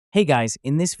Hey guys,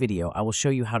 in this video, I will show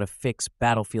you how to fix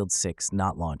Battlefield 6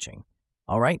 not launching.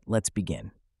 Alright, let's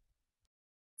begin.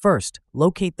 First,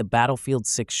 locate the Battlefield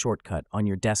 6 shortcut on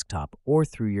your desktop or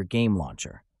through your game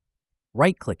launcher.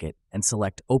 Right-click it and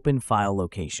select Open File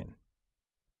Location.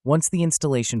 Once the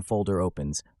installation folder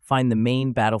opens, find the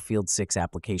main Battlefield 6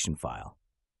 application file.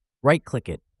 Right-click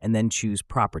it and then choose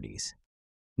Properties.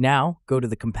 Now, go to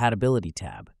the Compatibility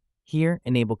tab. Here,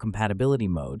 enable Compatibility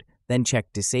Mode, then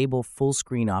check Disable Full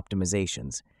Screen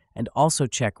Optimizations, and also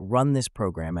check Run this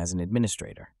program as an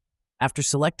administrator. After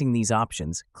selecting these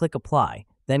options, click Apply,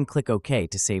 then click OK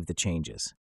to save the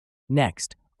changes.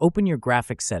 Next, open your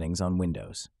graphics settings on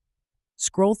Windows.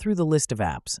 Scroll through the list of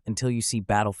apps until you see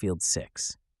Battlefield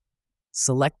 6.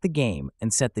 Select the game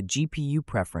and set the GPU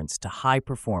preference to High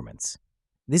Performance.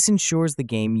 This ensures the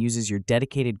game uses your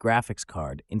dedicated graphics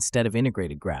card instead of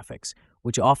integrated graphics,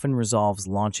 which often resolves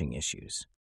launching issues.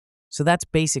 So that's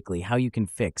basically how you can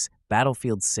fix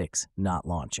Battlefield 6 not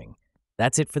launching.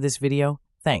 That's it for this video.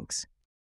 Thanks.